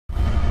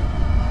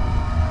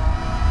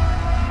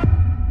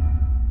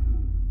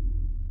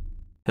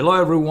Hello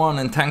everyone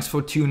and thanks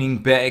for tuning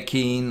back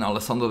in.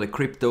 Alessandro the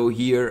Crypto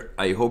here.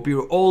 I hope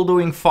you're all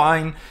doing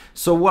fine.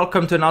 So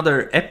welcome to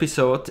another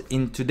episode.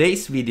 In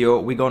today's video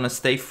we're gonna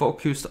stay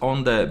focused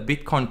on the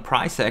Bitcoin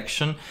price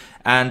action,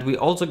 and we're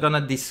also gonna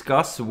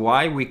discuss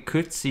why we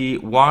could see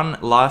one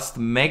last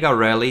mega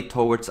rally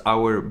towards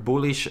our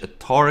bullish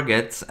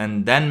targets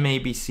and then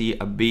maybe see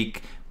a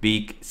big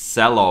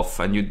sell-off.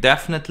 And you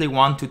definitely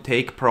want to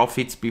take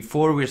profits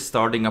before we're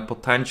starting a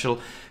potential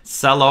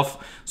sell-off.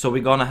 So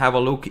we're gonna have a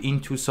look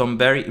into some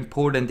very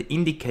important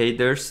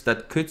indicators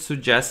that could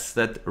suggest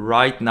that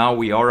right now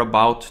we are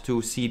about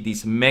to see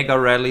this mega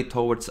rally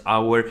towards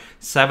our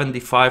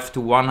 75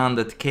 to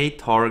 100k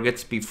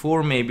targets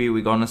before maybe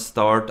we're gonna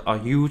start a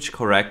huge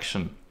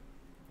correction.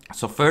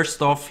 So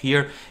first off,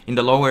 here in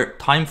the lower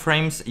time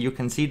frames, you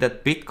can see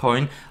that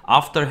Bitcoin,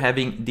 after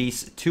having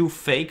these two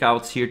fake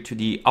outs here to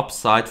the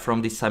upside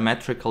from the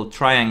symmetrical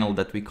triangle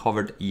that we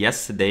covered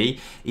yesterday,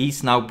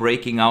 is now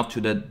breaking out to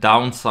the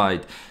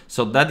downside.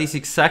 So that is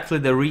exactly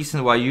the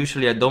reason why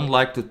usually I don't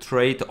like to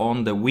trade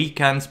on the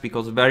weekends,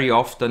 because very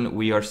often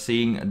we are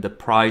seeing the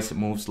price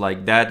moves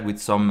like that with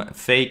some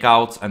fake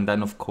outs and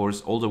then of course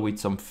also with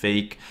some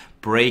fake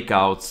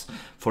breakouts.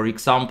 For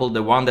example,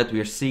 the one that we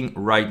are seeing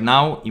right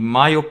now, in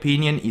my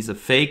opinion, is a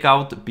fake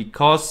out,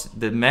 because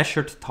the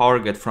measured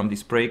target from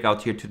this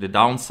breakout here to the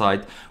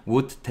downside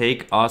would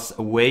take us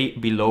way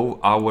below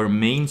our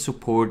main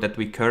support that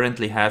we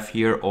currently have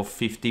here of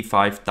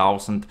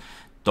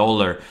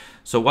 $55,000.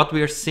 So what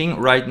we are seeing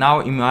right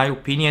now, in my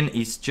opinion,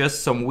 is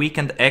just some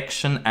weekend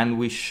action, and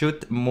we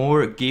should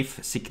more give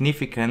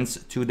significance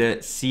to the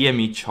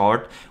CME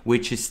chart,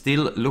 which is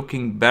still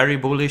looking very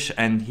bullish.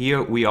 And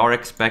here we are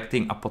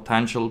expecting a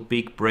potential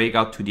big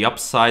breakout to the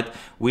upside,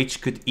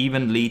 which could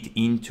even lead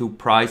into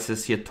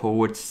prices here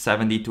towards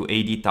 $70,000 to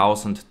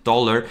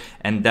 $80,000.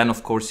 And then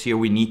of course here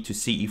we need to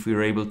see if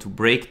we're able to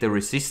break the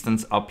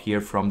resistance up here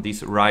from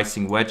this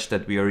rising wedge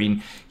that we are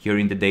in here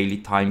in the daily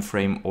time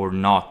frame or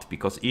not.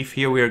 Because if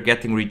here we are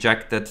getting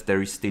rejected,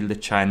 there is still the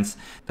chance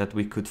that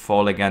we could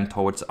fall again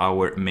towards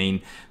our main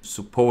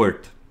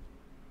support.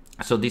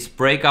 So this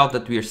breakout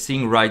that we are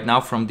seeing right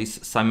now from this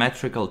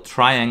symmetrical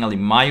triangle,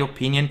 in my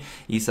opinion,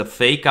 is a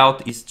fake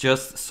out. It's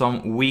just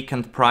some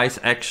weekend price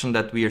action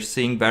that we are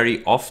seeing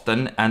very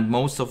often, and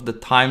most of the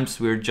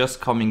times we're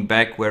just coming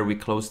back where we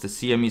closed the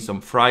CMEs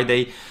on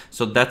Friday.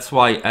 So that's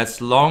why,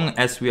 as long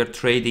as we are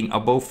trading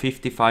above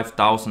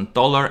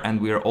 $55,000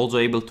 and we are also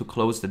able to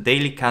close the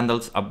daily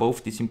candles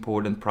above this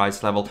important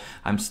price level,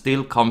 I'm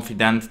still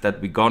confident that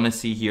we're gonna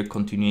see here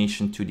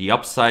continuation to the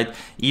upside,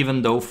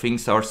 even though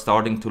things are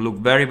starting to look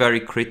very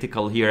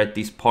critical here at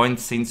this point,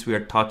 since we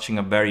are touching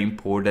a very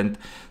important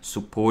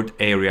support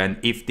area. And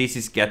if this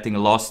is getting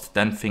lost,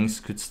 then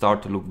things could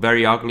start to look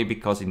very ugly,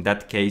 because in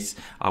that case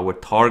our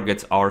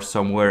targets are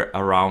somewhere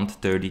around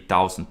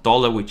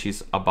 $30,000, which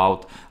is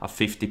about a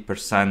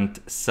 50%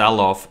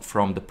 sell-off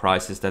from the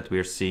prices that we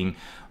are seeing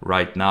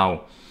right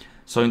now.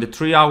 So in the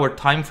 3-hour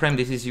time frame,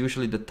 this is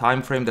usually the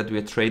time frame that we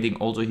are trading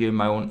also here in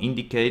my own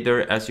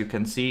indicator. As you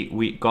can see,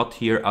 we got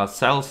here a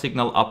sell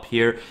signal up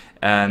here,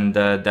 and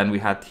then we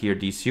had here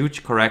this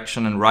huge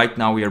correction, and right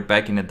now we are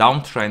back in a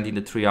downtrend in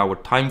the 3-hour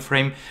time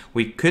frame.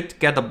 We could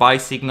get a buy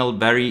signal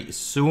very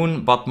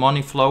soon, but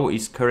money flow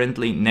is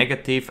currently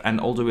negative, and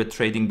also we're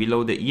trading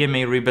below the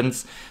EMA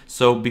ribbons.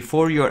 So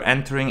before you're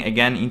entering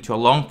again into a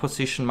long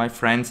position, my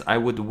friends, I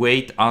would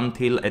wait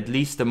until at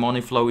least the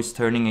money flow is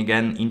turning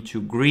again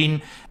into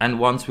green, and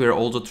once we're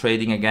also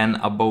trading again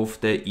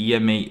above the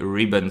EMA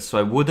ribbons. So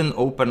I wouldn't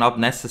open up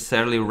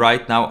necessarily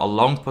right now a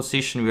long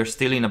position. We're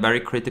still in a very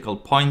critical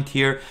point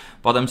here,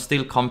 but I'm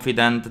still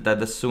confident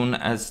that as soon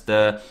as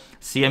the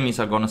CMEs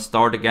are gonna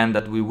start again,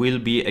 that we will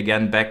be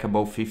again back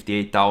above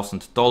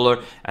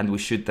 $58,000, and we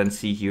should then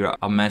see here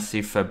a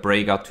massive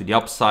breakout to the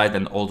upside,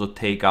 and also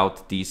take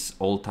out this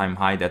all-time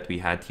high that we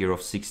had here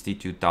of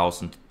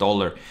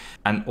 $62,000.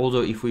 And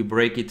also if we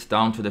break it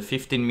down to the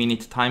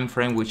 15-minute time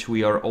frame, which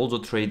we are also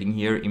trading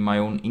here in my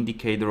own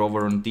indicator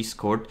over on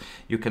Discord,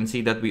 you can see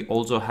that we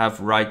also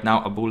have right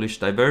now a bullish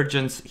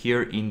divergence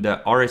here in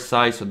the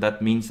RSI. So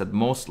that means that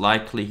most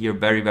likely here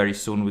very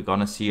soon we're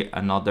gonna see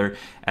another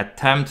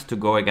attempt to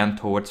go again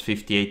towards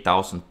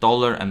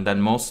 $58,000, and then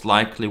most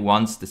likely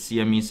once the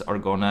CMEs are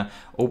gonna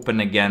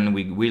open again,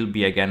 we will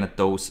be again at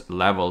those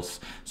levels.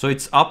 So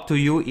it's up to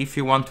you if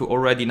you want to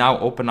already now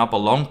open up a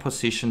long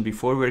position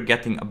before we're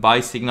getting a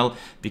buy signal,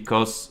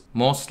 because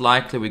most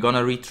likely we're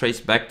gonna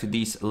retrace back to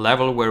this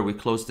level where we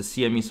closed the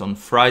CMEs on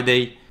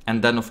Friday.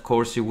 And then of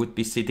course you would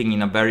be sitting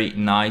in a very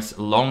nice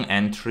long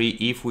entry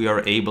if we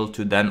are able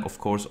to then of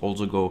course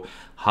also go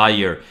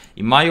higher.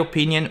 In my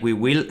opinion, we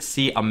will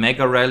see a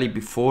mega rally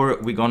before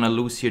we're gonna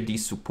lose here the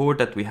support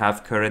that we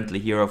have currently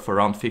here of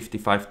around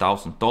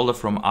 $55,000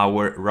 from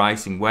our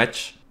rising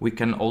wedge. We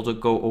can also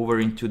go over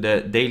into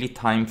the daily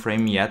time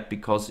frame yet,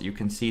 because you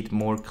can see it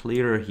more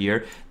clearer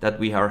here that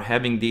we are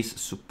having this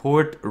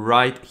support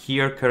right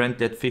here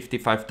currently at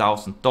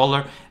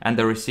 $55,000, and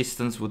the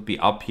resistance would be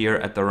up here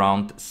at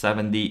around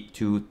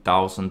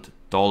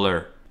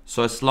 $72,000.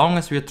 So as long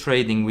as we're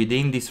trading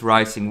within this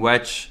rising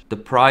wedge, the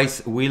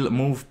price will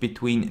move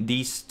between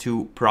these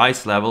two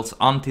price levels.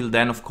 Until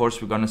then, of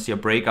course, we're going to see a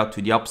breakout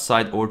to the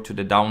upside or to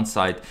the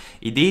downside.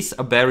 It is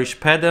a bearish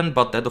pattern,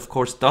 but that of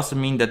course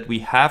doesn't mean that we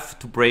have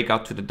to break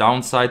out to the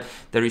downside.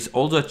 There is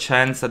also a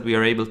chance that we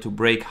are able to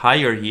break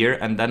higher here,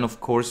 and then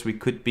of course we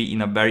could be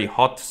in a very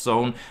hot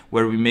zone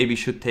where we maybe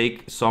should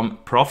take some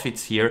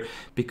profits here,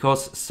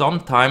 because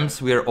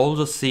sometimes we are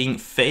also seeing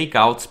fake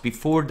outs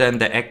before then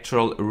the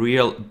actual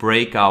real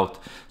breakout.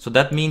 So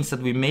that means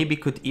that we maybe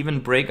could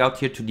even break out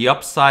here to the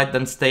upside,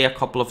 then stay a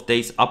couple of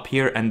days up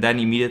here and then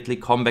immediately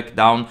come back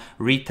down,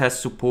 retest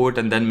support,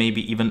 and then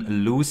maybe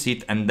even lose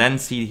it, and then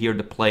see here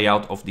the play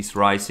out of this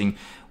rising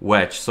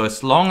wedge. So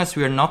as long as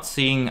we are not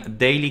seeing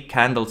daily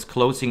candles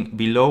closing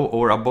below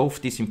or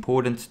above these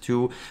important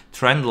two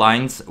trend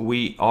lines,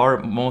 we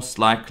are most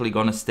likely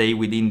gonna stay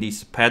within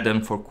this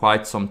pattern for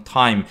quite some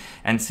time.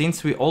 And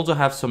since we also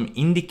have some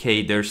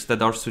indicators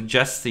that are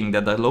suggesting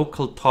that the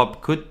local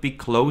top could be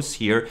close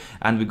here,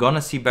 and we're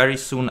gonna see very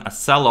soon a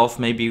sell-off,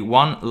 maybe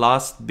one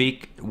last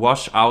big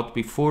washout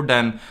before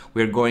then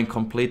we're going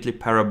completely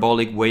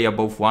parabolic way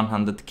above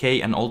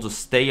 100k and also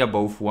stay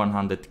above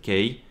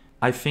 100k.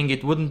 I think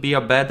it wouldn't be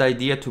a bad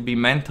idea to be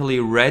mentally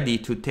ready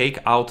to take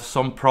out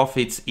some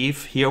profits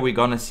if here we're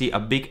gonna see a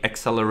big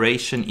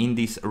acceleration in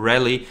this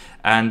rally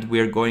and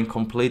we're going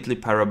completely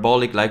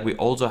parabolic, like we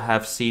also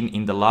have seen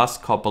in the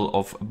last couple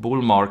of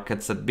bull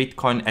markets, that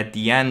Bitcoin at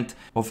the end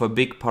of a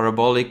big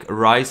parabolic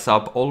rise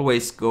up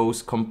always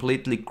goes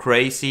completely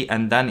crazy,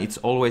 and then it's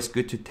always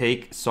good to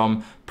take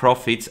some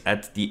profits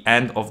at the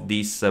end of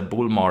this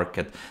bull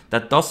market.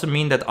 That doesn't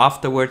mean that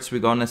afterwards we're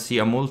gonna see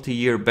a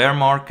multi-year bear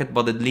market,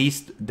 but at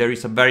least there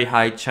is a very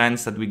high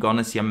chance that we're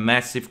gonna see a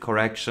massive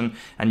correction,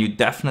 and you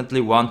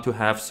definitely want to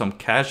have some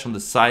cash on the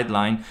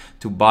sideline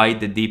to buy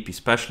the dip,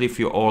 especially if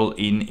you're all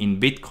in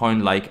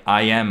Bitcoin like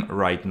I am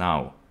right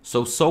now.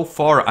 So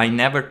far I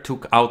never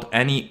took out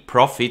any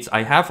profits.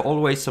 I have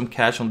always some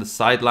cash on the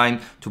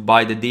sideline to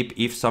buy the dip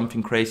if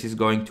something crazy is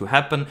going to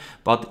happen.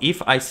 But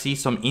if I see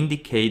some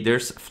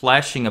indicators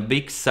flashing a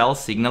big sell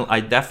signal, I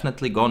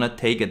definitely gonna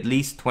take at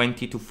least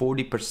 20 to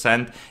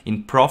 40%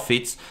 in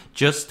profits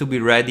just to be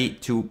ready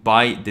to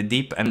buy the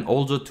dip, and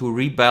also to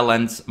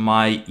rebalance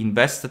my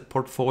invested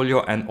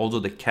portfolio and also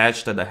the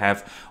cash that I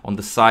have on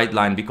the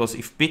sideline. Because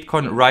if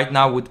Bitcoin right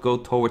now would go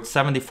towards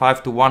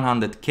 75 to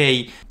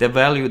 100k, the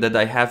value that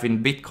I have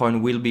in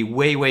Bitcoin will be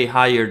way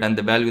higher than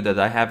the value that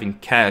I have in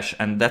cash,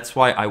 and that's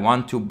why I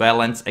want to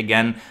balance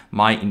again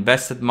my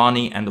invested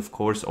money and of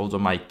course also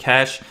my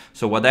cash.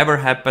 So whatever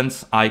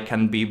happens, I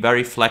can be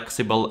very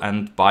flexible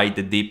and buy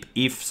the dip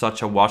if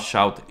such a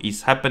washout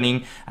is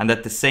happening. And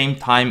at the same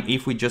time,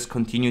 if we just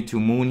continue to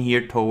moon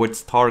here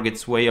towards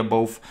targets way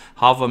above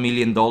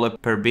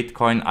 $500,000 per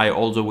Bitcoin, I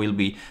also will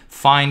be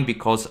fine,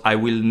 because I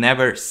will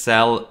never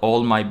sell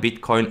all my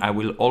Bitcoin. I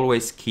will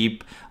always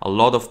keep a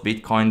lot of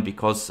Bitcoin,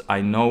 because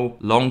I know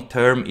long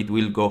term it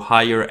will go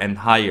higher and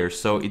higher.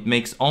 So it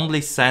makes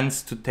only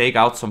sense to take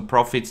out some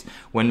profits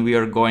when we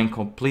are going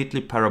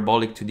completely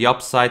parabolic to the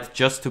upside,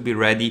 just to be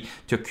ready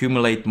to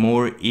accumulate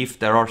more if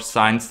there are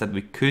signs that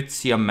we could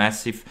see a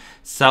massive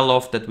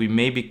sell-off, that we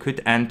maybe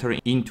could enter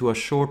into a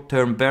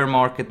short-term bear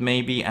market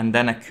maybe, and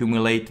then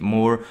accumulate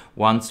more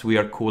once we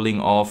are cooling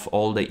off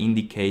all the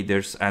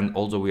indicators, and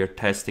also we are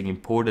testing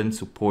important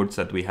supports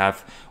that we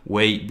have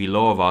way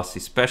below of us,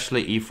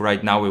 especially if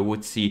right now we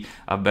would see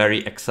a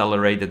very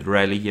accelerated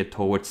rally here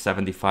towards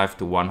 75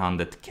 to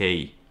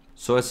 100k.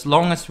 So as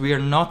long as we are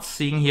not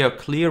seeing here a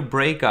clear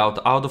breakout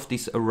out of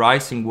this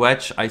rising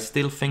wedge, I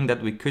still think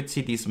that we could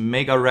see this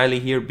mega rally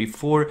here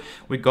before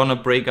we're gonna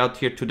break out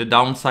here to the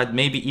downside,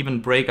 maybe even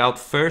break out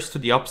first to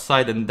the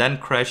upside and then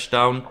crash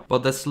down.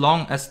 But as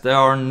long as there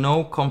are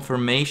no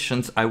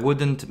confirmations, I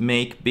wouldn't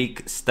make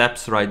big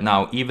steps right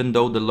now, even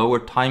though the lower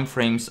time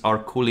frames are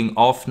cooling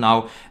off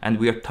now and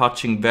we are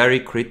touching very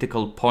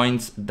critical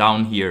points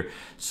down here.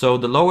 So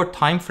the lower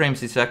time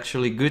frames is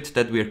actually good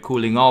that we're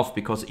cooling off,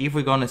 because if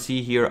we're gonna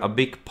see here a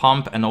big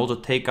pump and also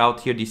take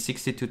out here the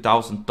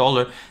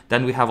 $62,000,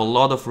 then we have a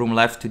lot of room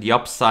left to the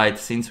upside,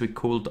 since we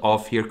cooled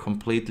off here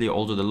completely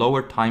also the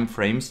lower time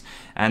frames.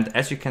 And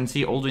as you can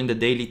see also in the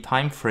daily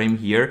time frame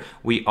here,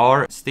 we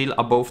are still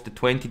above the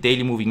 20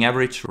 daily moving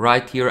average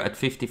right here at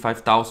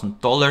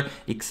 $55,000,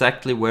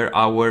 exactly where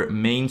our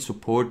main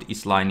support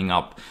is lining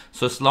up.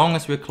 So as long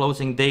as we're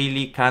closing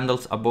daily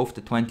candles above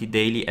the 20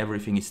 daily,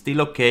 everything is still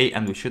okay,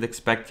 and we should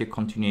expect a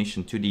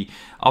continuation to the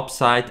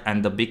upside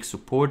and a big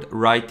support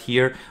right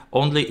here.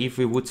 Only if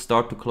we would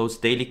start to close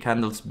daily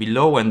candles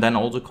below and then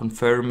also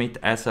confirm it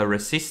as a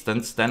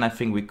resistance, then I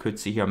think we could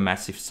see here a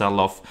massive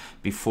sell-off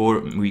before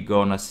we're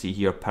gonna see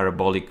here a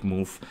parabolic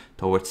move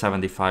towards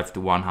 75 to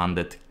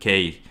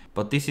 100k.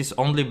 But this is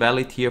only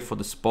valid here for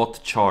the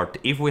spot chart.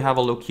 If we have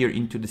a look here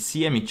into the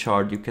CME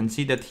chart, you can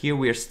see that here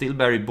we are still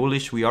very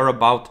bullish. We are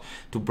about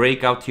to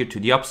break out here to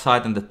the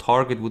upside, and the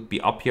target would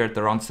be up here at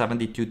around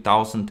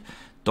 $72,000.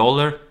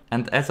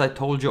 And as I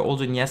told you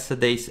also in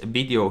yesterday's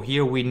video,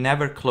 here we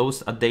never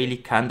closed a daily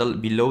candle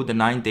below the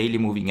 9 daily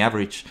moving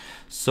average.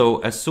 So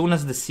as soon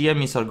as the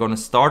CMEs are gonna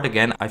start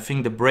again, I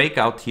think the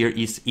breakout here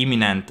is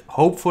imminent.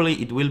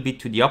 Hopefully it will be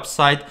to the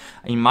upside.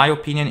 In my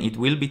opinion, it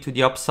will be to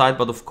the upside,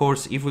 but of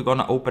course, if we're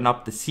gonna open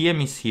up the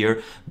CMEs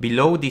here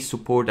below the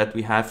support that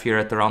we have here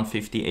at around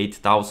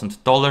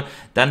 $58,000,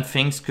 then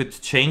things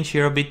could change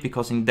here a bit,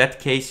 because in that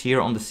case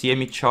here on the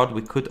CME chart,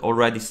 we could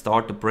already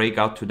start the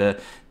breakout to the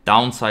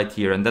downside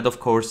here, and that of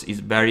course is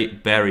very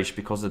bearish,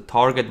 because the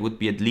target would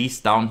be at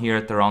least down here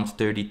at around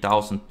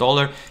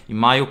 $30,000. In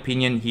my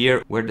opinion,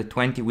 here where the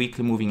 20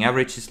 weekly moving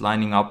average is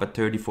lining up at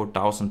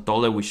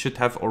 $34,000, we should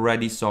have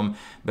already some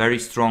very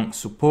strong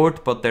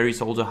support, but there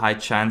is also a high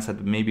chance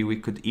that maybe we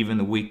could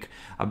even wick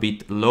a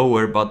bit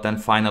lower, but then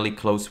finally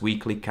close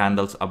weekly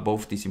candles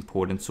above this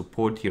important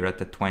support here at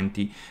the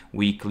 20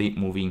 weekly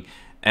moving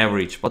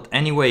average. But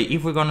anyway,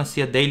 if we're gonna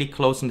see a daily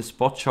close in the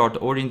spot chart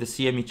or in the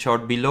CME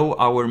chart below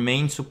our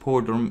main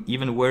support, or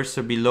even worse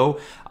below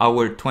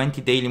our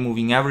 20 daily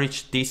moving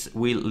average, this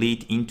will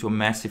lead into a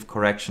massive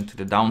correction to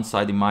the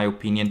downside in my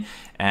opinion,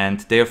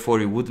 and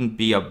therefore it wouldn't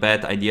be a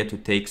bad idea to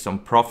take some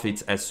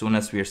profits as soon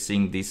as we are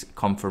seeing this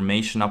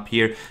confirmation up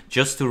here,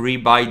 just to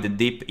rebuy the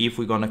dip if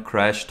we're gonna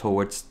crash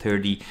towards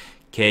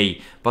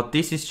 30K. But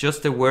this is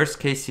just the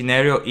worst case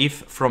scenario.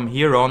 If from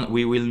here on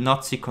we will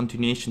not see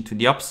continuation to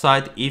the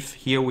upside, if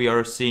here we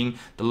are seeing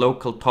the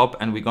local top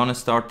and we're gonna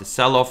start the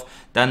sell-off,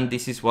 then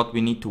this is what we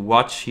need to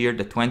watch here,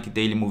 the 20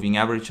 daily moving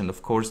average and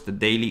of course the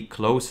daily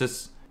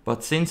closes.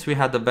 But since we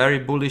had a very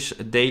bullish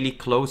daily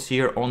close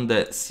here on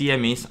the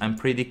CMEs, I'm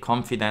pretty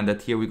confident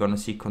that here we're gonna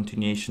see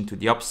continuation to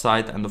the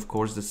upside, and of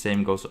course the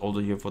same goes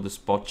also here for the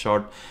spot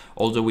chart.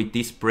 Also with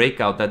this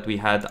breakout that we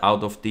had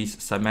out of this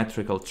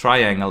symmetrical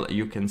triangle,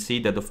 you can see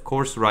that of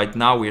course right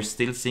now we're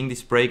still seeing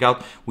this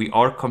breakout. We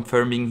are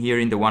confirming here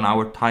in the 1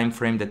 hour time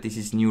frame that this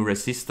is new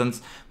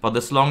resistance, but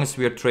as long as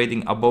we are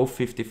trading above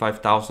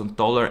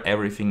 $55,000,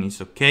 everything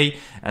is okay,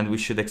 and we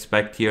should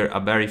expect here a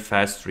very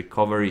fast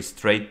recovery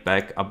straight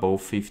back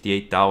above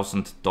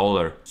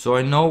 $58,000. So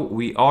I know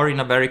we are in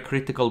a very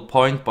critical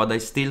point, but I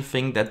still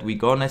think that we're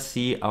gonna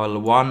see our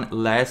one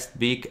last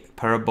big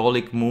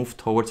parabolic move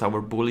towards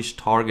our bullish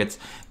targets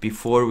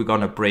before we're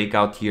gonna break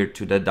out here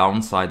to the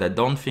downside. I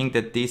don't think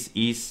that this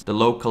is the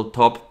local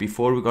top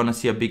before we're gonna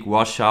see a big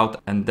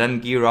washout and then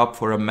gear up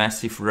for a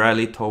massive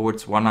rally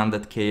towards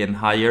 100K and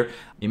higher.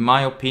 In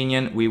my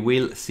opinion, we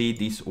will see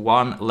this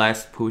one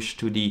last push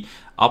to the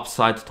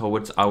upside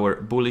towards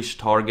our bullish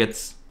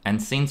targets.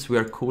 And since we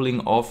are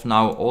cooling off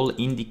now all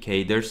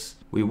indicators,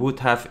 we would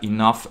have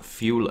enough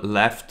fuel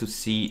left to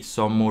see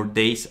some more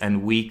days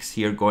and weeks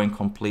here going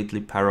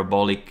completely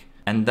parabolic.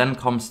 And then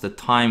comes the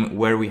time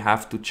where we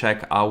have to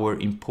check our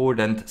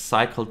important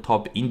cycle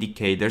top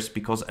indicators,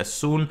 because as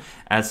soon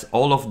as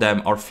all of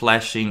them are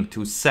flashing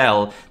to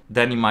sell,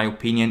 then in my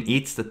opinion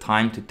it's the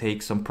time to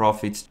take some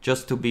profits,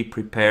 just to be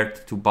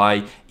prepared to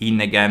buy in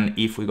again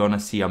if we're gonna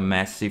see a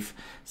massive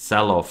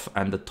sell-off.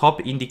 And the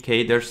top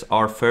indicators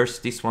are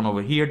first this one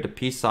over here, the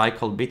P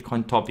cycle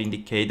Bitcoin top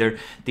indicator.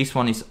 This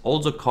one is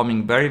also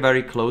coming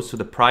very close to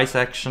the price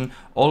action.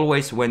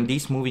 Always when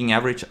this moving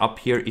average up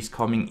here is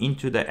coming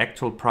into the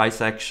actual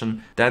price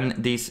action, then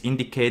this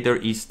indicator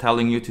is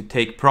telling you to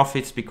take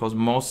profits, because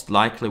most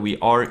likely we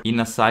are in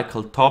a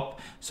cycle top.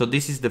 So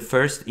this is the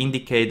first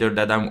indicator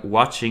that I'm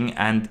watching,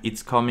 and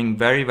it's coming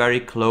very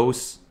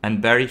close and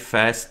very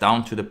fast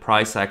down to the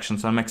price action.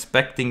 So I'm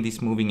expecting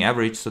this moving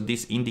average, so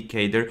this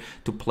indicator,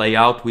 to play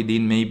out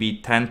within maybe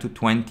 10 to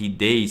 20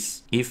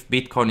 days if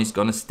Bitcoin is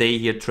gonna stay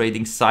here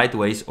trading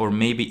sideways, or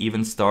maybe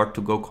even start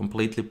to go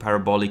completely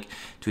parabolic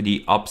to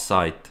the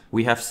upside.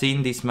 We have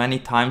seen this many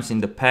times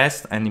in the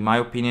past, and in my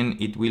opinion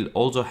it will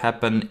also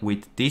happen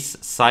with this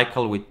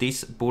cycle, with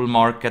this bull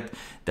market,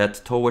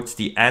 that towards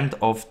the end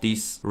of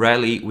this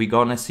rally we're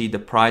gonna see the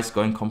price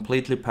going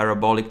completely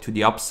parabolic to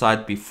the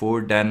upside,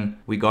 before then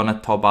we're gonna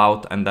top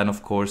out and then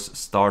of course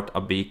start a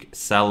big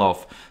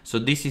sell-off. So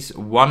this is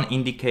one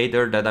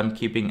indicator that I'm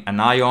keeping an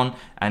eye on,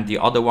 and the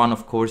other one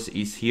of course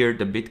is here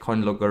the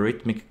Bitcoin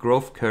logarithmic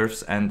growth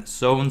curves and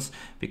zones,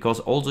 because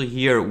also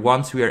here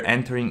once we are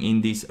entering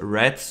in this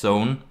red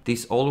zone,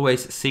 this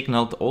always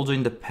signaled also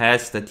in the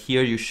past that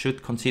here you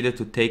should consider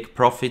to take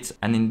profits,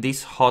 and in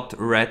this hot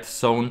red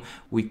zone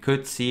we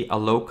could see a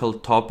local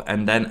top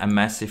and then a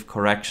massive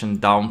correction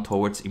down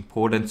towards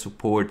important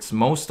supports.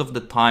 Most of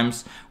the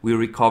times we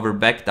recover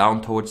back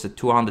down towards the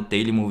 200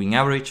 daily moving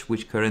average,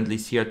 which currently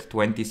is here at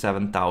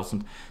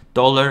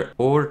 $27,000,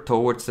 or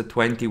towards the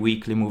 20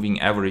 weekly moving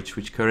average,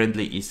 which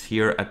currently is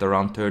here at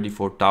around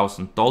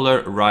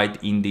 $34,000,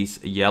 right in this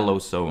yellow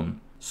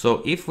zone.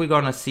 So if we're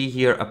gonna see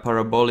here a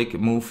parabolic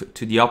move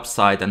to the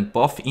upside and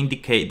both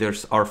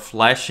indicators are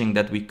flashing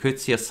that we could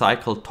see a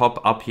cycle top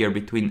up here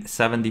between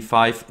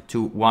 $75,000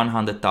 to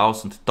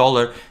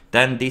 $100,000,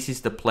 then this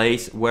is the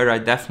place where I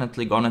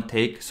definitely gonna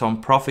take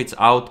some profits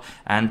out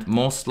and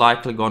most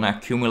likely gonna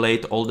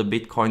accumulate all the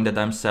Bitcoin that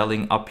I'm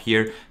selling up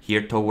here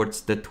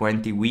towards the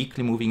 20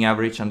 weekly moving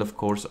average, and of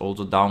course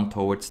also down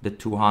towards the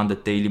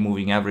 200 daily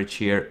moving average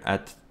here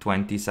at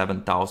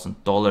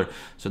 $27,000.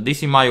 So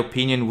this, in my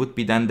opinion, would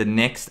be then the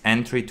next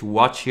entry to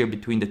watch here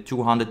between the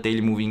 200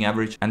 daily moving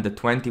average and the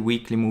 20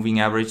 weekly moving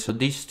average. So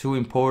these two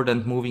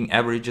important moving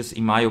averages,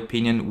 in my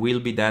opinion, will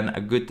be then a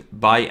good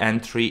buy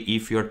entry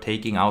if you're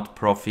taking out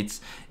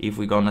profits, if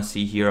we're gonna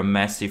see here a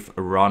massive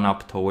run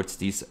up towards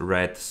this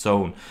red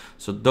zone.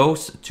 So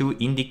those two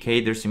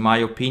indicators, in my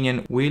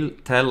opinion, will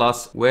tell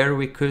us where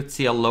we could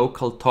see a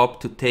local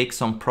top to take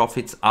some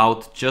profits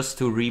out just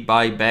to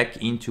rebuy back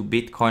into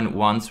Bitcoin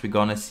once we're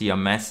gonna see a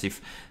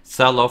massive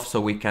sell-off, so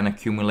we can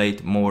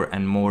accumulate more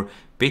and more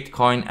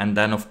Bitcoin, and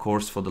then of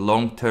course for the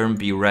long term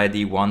be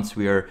ready once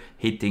we are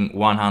hitting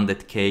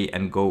 100k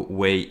and go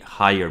way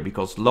higher,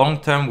 because long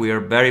term we are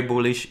very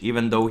bullish,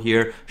 even though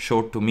here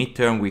short to mid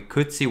term we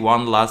could see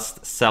one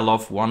last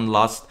sell-off, one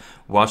last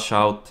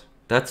washout.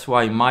 That's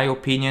why, in my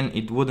opinion,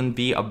 it wouldn't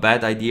be a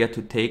bad idea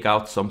to take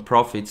out some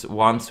profits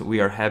once we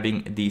are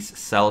having these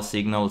sell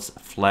signals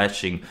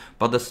flashing.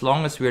 But as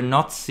long as we're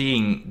not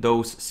seeing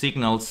those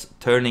signals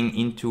turning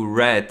into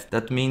red,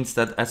 that means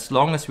that as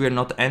long as we're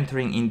not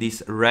entering in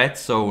this red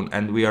zone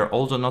and we are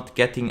also not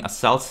getting a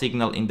sell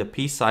signal in the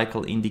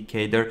P-cycle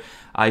indicator,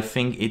 I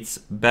think it's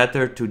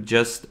better to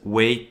just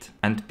wait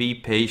and be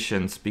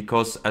patient,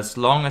 because as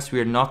long as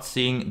we're not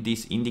seeing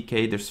these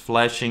indicators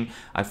flashing,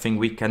 I think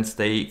we can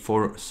stay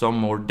for some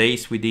more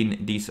days within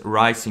this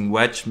rising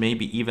wedge,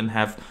 maybe even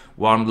have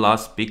one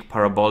last big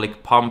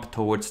parabolic pump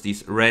towards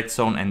this red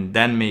zone and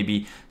then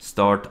maybe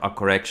start a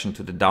correction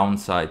to the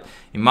downside.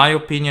 In my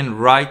opinion,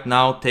 right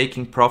now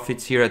taking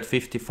profits here at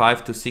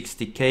 55 to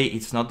 60k,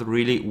 it's not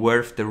really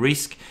worth the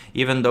risk,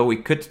 even though we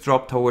could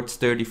drop towards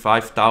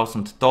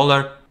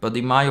 $35,000. But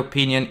in my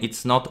opinion,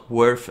 it's not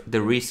worth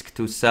the risk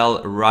to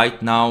sell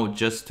right now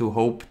just to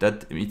hope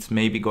that it's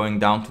maybe going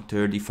down to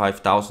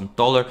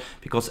 $35,000,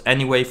 because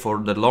anyway for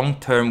the long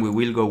term we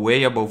will go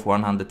way above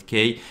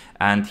 100k,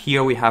 and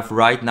here we have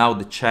right now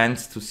the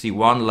chance to see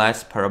one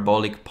last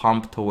parabolic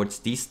pump towards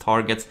these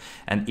targets.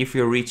 And if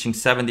you're reaching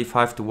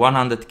 75 to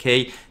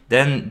 100k,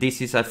 then this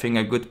is, I think,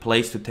 a good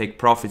place to take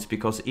profits,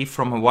 because if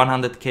from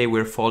 100k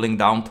we're falling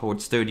down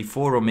towards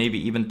 34 or maybe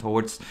even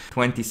towards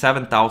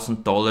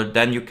 $27,000,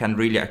 then you can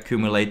really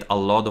accumulate a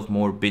lot of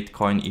more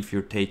Bitcoin if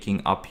you're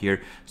taking up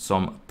here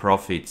some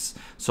profits.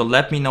 So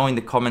let me know in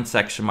the comment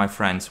section, my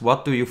friends,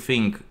 what do you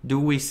think? Do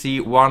we see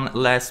one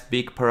last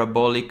big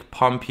parabolic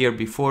pump here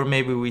before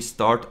maybe we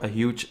start a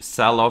huge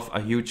sell-off,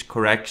 a huge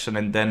correction,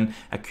 and then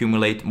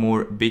accumulate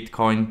more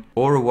Bitcoin?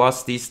 Or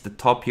was this the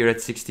top here at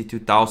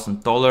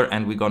 $62,000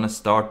 and we're gonna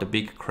start a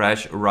big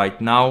crash right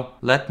now?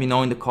 Let me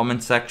know in the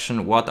comment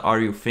section, what are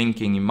you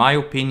thinking? In my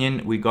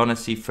opinion, we're gonna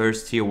see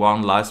first here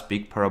one last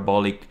big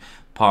parabolic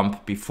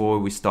pump before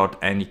we start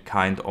any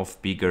kind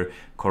of bigger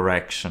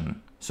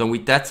correction. So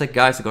with that said,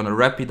 guys, I'm gonna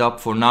wrap it up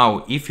for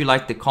now. If you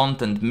like the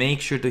content,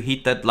 make sure to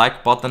hit that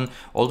like button.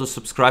 Also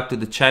subscribe to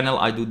the channel.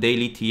 I do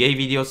daily TA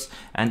videos.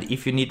 And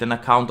if you need an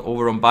account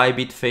over on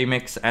Bybit,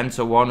 Phamex and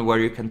so on, where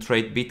you can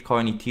trade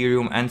Bitcoin,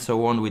 Ethereum and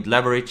so on with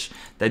leverage,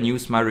 then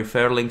use my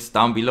referral links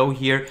down below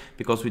here,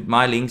 because with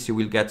my links you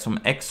will get some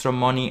extra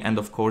money, and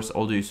of course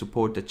also you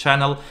support the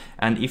channel.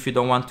 And if you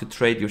don't want to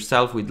trade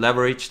yourself with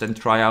leverage, then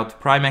try out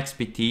Prime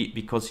XBT,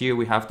 because here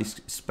we have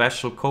this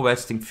special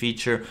co-vesting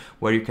feature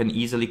where you can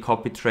easily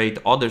copy trade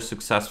other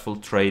successful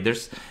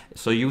traders.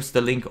 So use the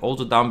link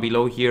also down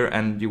below here,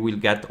 and you will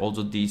get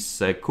also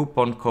these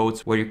coupon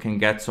codes where you can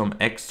get some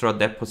extra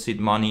deposit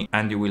money,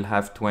 and you will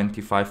have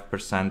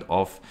 25%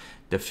 off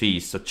the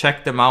fees. So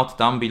check them out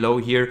down below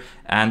here.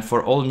 And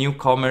for all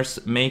newcomers,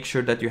 make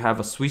sure that you have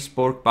a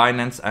Swissborg,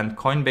 Binance and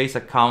Coinbase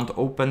account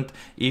opened.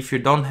 If you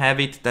don't have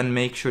it, then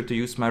make sure to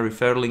use my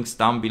referral links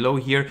down below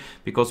here,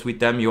 because with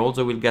them you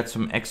also will get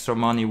some extra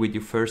money with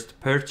your first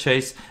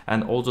purchase.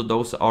 And also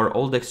those are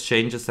all the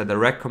exchanges that I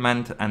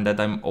recommend and that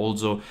I'm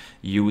also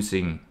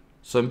using.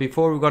 So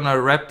before we're gonna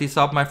wrap this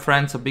up, my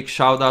friends, a big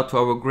shout out to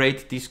our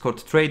great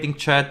Discord trading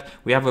chat.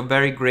 We have a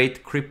very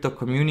great crypto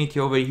community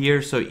over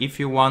here. So if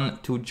you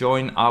want to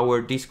join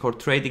our Discord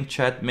trading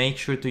chat, make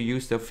sure to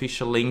use the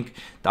official link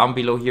down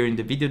below here in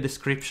the video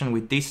description.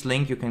 With this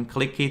link, you can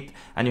click it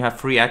and you have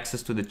free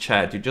access to the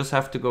chat. You just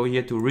have to go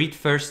here to read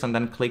first and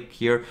then click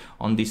here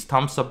on this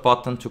thumbs up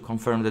button to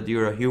confirm that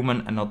you're a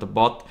human and not a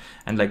bot.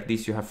 And like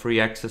this, you have free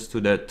access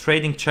to the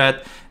trading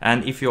chat.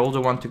 And if you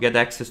also want to get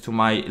access to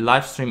my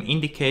live stream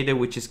indicator,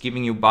 which is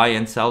giving you buy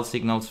and sell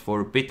signals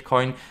for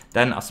Bitcoin,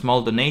 then a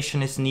small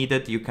donation is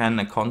needed. You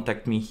can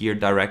contact me here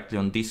directly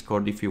on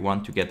Discord if you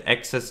want to get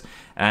access,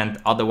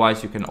 and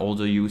otherwise you can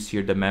also use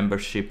here the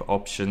membership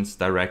options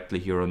directly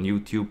here on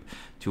YouTube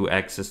to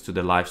access to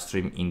the live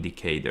stream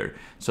indicator.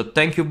 So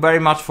thank you very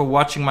much for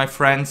watching, my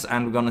friends,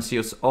 and we're gonna see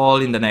us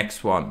all in the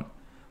next one.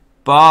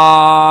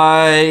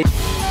 Bye.